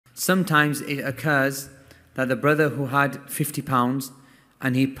Sometimes it occurs that the brother who had £50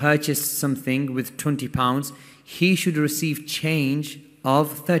 and he purchased something with £20, he should receive change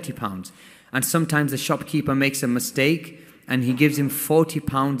of £30. And sometimes the shopkeeper makes a mistake and he gives him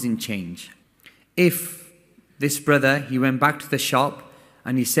 £40 in change. If this brother, he went back to the shop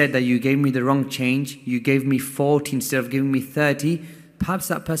and he said that you gave me the wrong change, you gave me 40 instead of giving me 30, perhaps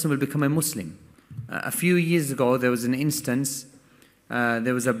that person will become a Muslim. A few years ago, there was an instance,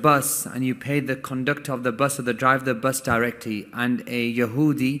 there was a bus and you paid the conductor of the bus or the driver of the bus directly, and a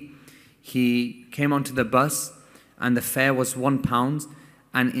Yahudi, he came onto the bus and the fare was £1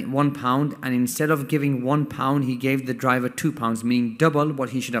 and instead of giving £1, he gave the driver £2, meaning double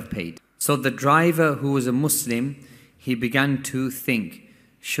what he should have paid. So the driver, who was a Muslim, he began to think,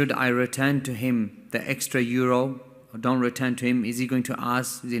 should I return to him the extra euro or don't return to him? Is he going to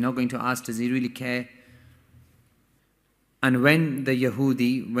ask? Is he not going to ask? Does he really care? And when the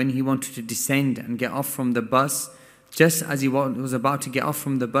Yahudi, when he wanted to descend and get off from the bus, just as he was about to get off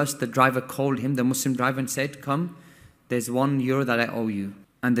from the bus, the driver called him, the Muslim driver, and said, come, there's €1 that I owe you.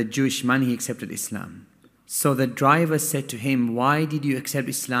 And the Jewish man, he accepted Islam. So the driver said to him, why did you accept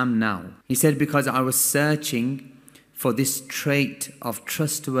Islam now? He said, because I was searching for this trait of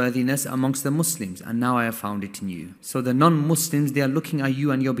trustworthiness amongst the Muslims, and now I have found it in you. So the non-Muslims, they are looking at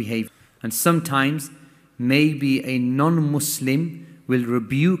you and your behavior. And sometimes, maybe a non-Muslim will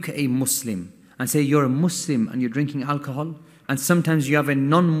rebuke a Muslim and say, you're a Muslim and you're drinking alcohol. And sometimes you have a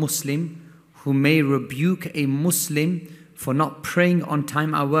non-Muslim who may rebuke a Muslim for not praying on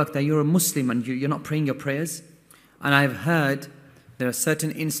time at work, that you're a Muslim and you're not praying your prayers. And I've heard there are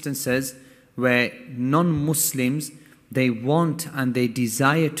certain instances where non-Muslims, they want and they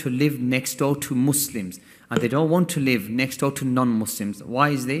desire to live next door to Muslims, and they don't want to live next door to non-Muslims. Why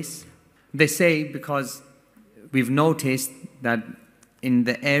is this? They say because we've noticed that in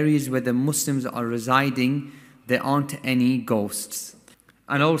the areas where the Muslims are residing, there aren't any ghosts.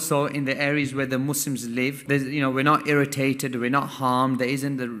 And also in the areas where the Muslims live, we're not irritated, we're not harmed, there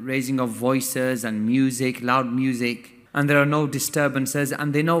isn't the raising of voices and music, loud music, and there are no disturbances.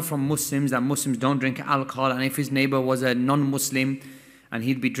 And they know from Muslims that Muslims don't drink alcohol, and if his neighbor was a non-Muslim and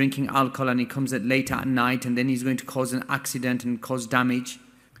he'd be drinking alcohol and he comes late at night and then he's going to cause an accident and cause damage.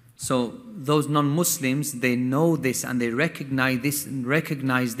 So those non-Muslims, they know this and they recognize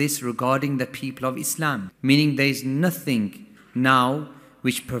this regarding the people of Islam. Meaning there is nothing now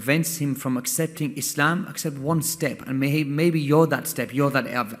which prevents him from accepting Islam except one step, and maybe you're that step, you're that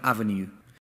avenue.